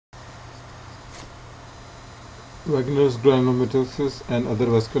Wegener's granulomatosis and other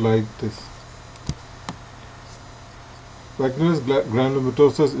vasculitis. Wegener's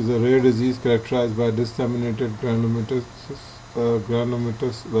granulomatosis is a rare disease characterized by disseminated granulomatous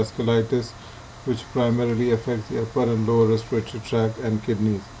vasculitis, which primarily affects the upper and lower respiratory tract and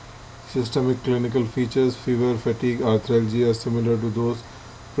kidneys. Systemic clinical features: fever, fatigue, arthralgia similar to those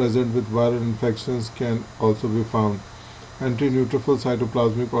present with viral infections can also be found. Anti-neutrophil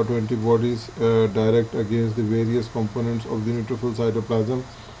cytoplasmic autoantibodies direct against the various components of the neutrophil cytoplasm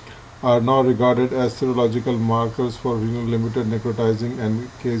are now regarded as serological markers for renal limited necrotizing and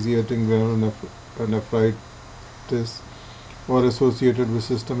caseating granulonephritis or associated with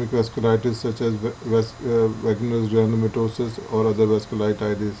systemic vasculitis such as Wegener's granulomatosis or other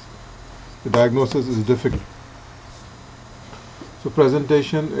vasculitis. The diagnosis is difficult. So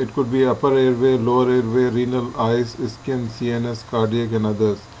presentation, it could be upper airway, lower airway, renal, eyes, skin, CNS, cardiac and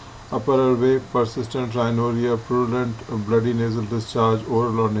others. Upper airway, persistent rhinorrhea, purulent bloody nasal discharge,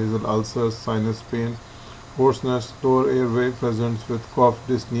 oral or nasal ulcers, sinus pain, hoarseness. Lower airway presents with cough,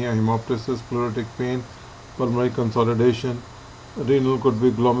 dyspnea, hemoptysis, pleuritic pain, pulmonary consolidation. Renal could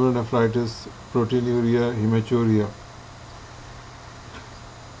be glomerulonephritis, proteinuria, hematuria.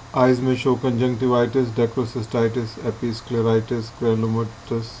 Eyes may show conjunctivitis, dacrocystitis, episcleritis,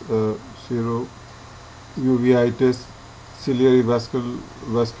 granulomatous uveitis, ciliary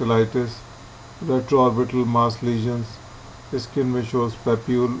vasculitis, retroorbital mass lesions. Skin may show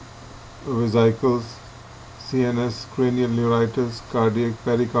papule, vesicles, CNS, cranial neuritis, cardiac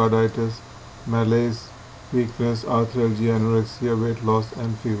pericarditis, malaise, weakness, arthralgia, anorexia, weight loss,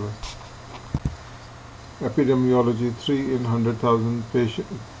 and fever. Epidemiology: 3 in 100,000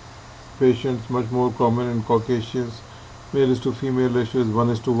 patients, much more common in Caucasians. Male to female ratio is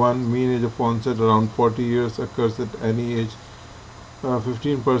 1:1. Mean age of onset around 40 years, occurs at any age.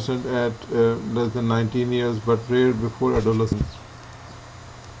 15% at less than 19 years, but rare before adolescence.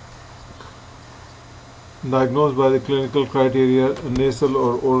 Diagnosed by the clinical criteria: nasal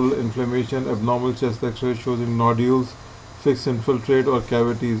or oral inflammation, abnormal chest X-ray showing nodules, fixed infiltrate or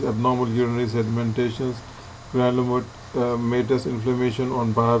cavities, abnormal urinary sedimentations, granulomatous inflammation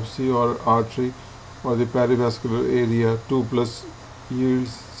on biopsy or artery or the perivascular area. 2+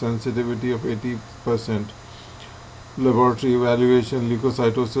 yields sensitivity of 80%. Laboratory evaluation: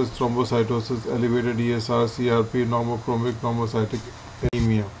 leukocytosis, thrombocytosis, elevated ESR, CRP, normochromic, normocytic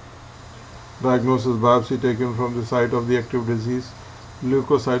anemia. Diagnosis: biopsy taken from the site of the active disease,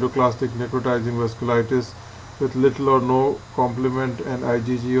 leukocytoclastic necrotizing vasculitis with little or no complement and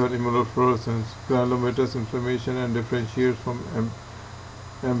IgG or immunofluorescence. Granulomatous inflammation and differentiates from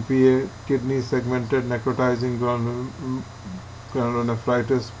MPA. Kidney segmented necrotizing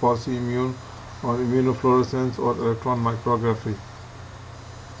granulonephritis, post-immune or immunofluorescence or electron micrography.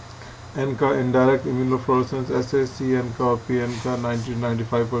 ANCA, indirect immunofluorescence assay, C-ANCA or P-ANCA,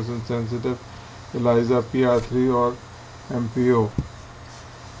 90-95% sensitive. ELISA, PR3 or MPO.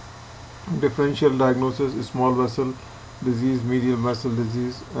 Differential diagnosis: small vessel disease, medial vessel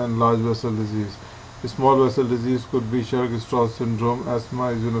disease, and large vessel disease. Small vessel disease could be Churg-Strauss syndrome,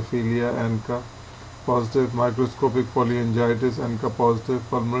 asthma, eosinophilia, ANCA positive, microscopic polyangiitis, ANCA positive,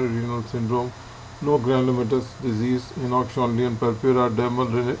 pulmonary renal syndrome, no granulomatous disease, inox-Schondlian purpura,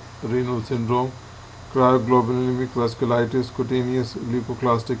 dermal renal syndrome, cryoglobulinic vasculitis, cutaneous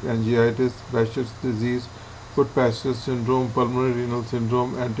leucoclastic angiitis, Behçet's disease, Foot-Pasteur syndrome, pulmonary renal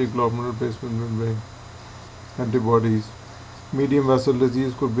syndrome, antiglomerular basement membrane antibodies. Medium vessel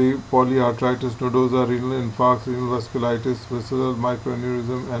disease could be polyarthritis nodosa, renal infarct, renal vasculitis, visceral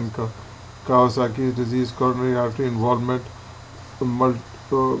microaneurysm, and Kawasaki's disease, coronary artery involvement,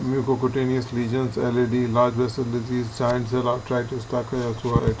 mucocutaneous lesions, LAD. Large vessel disease, giant cell arthritis,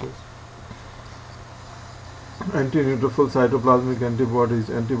 Takayasu arthritis. Anti-neutrophil cytoplasmic antibodies,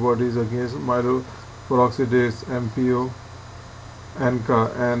 antibodies against myeloperoxidase, MPO, ANCA,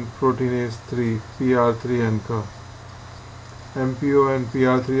 and proteinase 3, PR3 ANCA. MPO and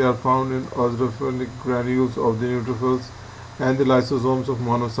PR3 are found in eosinophilic granules of the neutrophils and the lysosomes of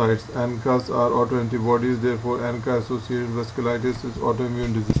monocytes. ANCAs are autoantibodies, therefore ANCA-associated vasculitis is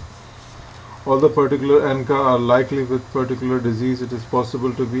autoimmune disease. Although particular ANCA are likely with particular disease, it is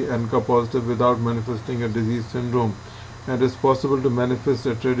possible to be ANCA positive without manifesting a disease syndrome, and it is possible to manifest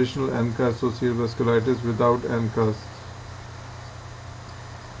a traditional ANCA-associated vasculitis without ANCAs.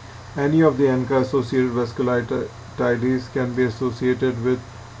 Any of the ANCA-associated vasculitis can be associated with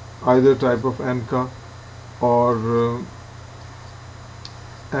either type of ANCA or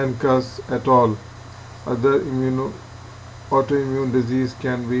ANCAs at all. Other autoimmune disease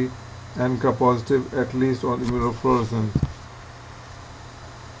can be ANCA positive, at least on immunofluorescence.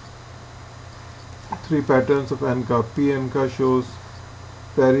 Three patterns of ANCA. P-ANCA shows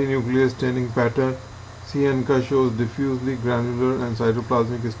perinuclear staining pattern. C-ANCA shows diffusely granular and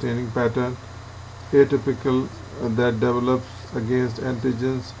cytoplasmic staining pattern. Atypical that develops against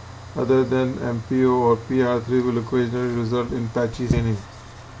antigens other than MPO or PR3 will occasionally result in patchy staining.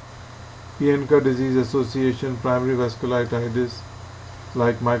 P-ANCA disease association, primary vasculitis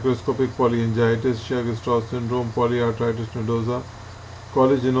like microscopic polyangiitis, Churg-Strauss syndrome, polyarthritis nodosa,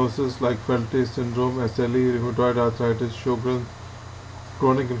 collagenoses like Feltes syndrome, SLE, rheumatoid arthritis, Sjogren's,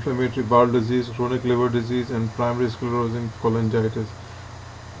 chronic inflammatory bowel disease, chronic liver disease, and primary sclerosing cholangitis.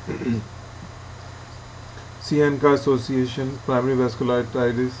 C-ANCA association, primary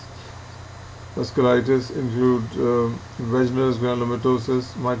vasculitis include Wegener's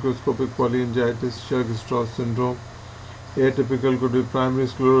granulomatosis, microscopic polyangiitis, Churg-Strauss syndrome. Atypical could be primary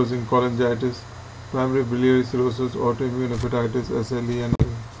sclerosing cholangitis, primary biliary cirrhosis, autoimmune hepatitis, SLE, and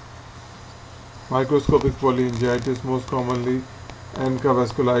microscopic polyangiitis, most commonly ANCA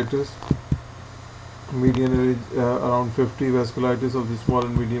vasculitis, median age around 50, vasculitis of the small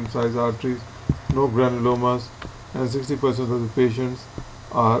and medium sized arteries, no granulomas, and 60% of the patients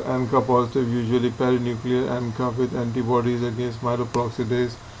are ANCA positive, usually perinuclear ANCA with antibodies against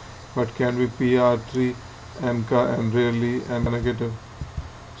myeloperoxidase, but can be PR3 ANCA and rarely ANCA negative.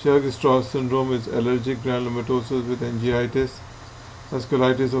 Churg-Strauss syndrome is allergic granulomatosis with angiitis,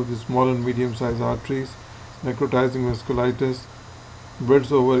 vasculitis of the small and medium sized arteries, necrotizing vasculitis,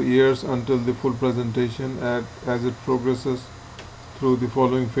 builds over years until the full presentation as it progresses through the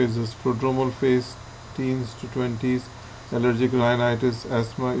following phases: prodromal phase, teens to 20s, allergic rhinitis,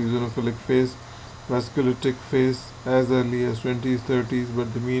 asthma, eosinophilic phase, vasculitic phase as early as 20s, 30s,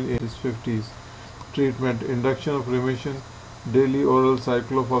 but the mean age is 50s. Treatment: induction of remission, daily oral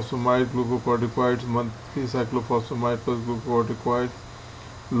cyclophosphamide glucocorticoids, monthly cyclophosphamide plus glucocorticoids,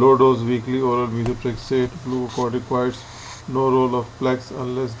 low dose weekly oral methotrexate glucocorticoids, no role of plex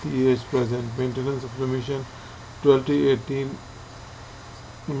unless DH present. Maintenance of remission 12 to 18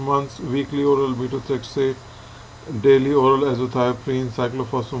 months, weekly oral methotrexate, daily oral azathioprine,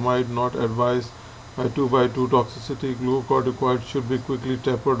 cyclophosphamide not advised by 2x2 toxicity. Glucocorticoids should be quickly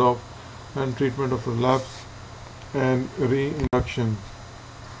tapered off, and treatment of relapse and reinduction.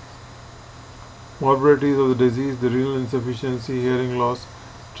 Morbidities of the disease: the renal insufficiency, hearing loss,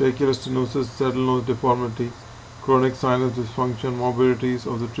 tracheal stenosis, saddle nose deformity, chronic sinus dysfunction. Morbidities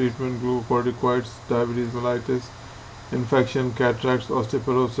of the treatment: glucocorticoids, diabetes mellitus, infection, cataracts,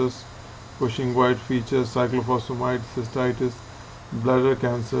 osteoporosis, Cushing-White features, cyclophosphamide, cystitis, bladder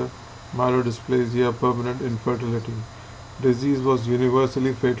cancer, myelodysplasia, permanent infertility. Disease was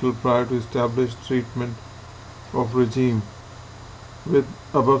universally fatal prior to established treatment of regime. With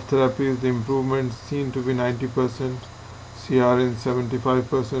above therapies, the improvement seen to be 90%, CR in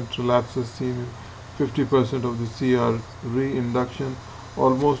 75%, relapses seen in 50% of the CR, reinduction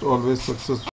almost always successful.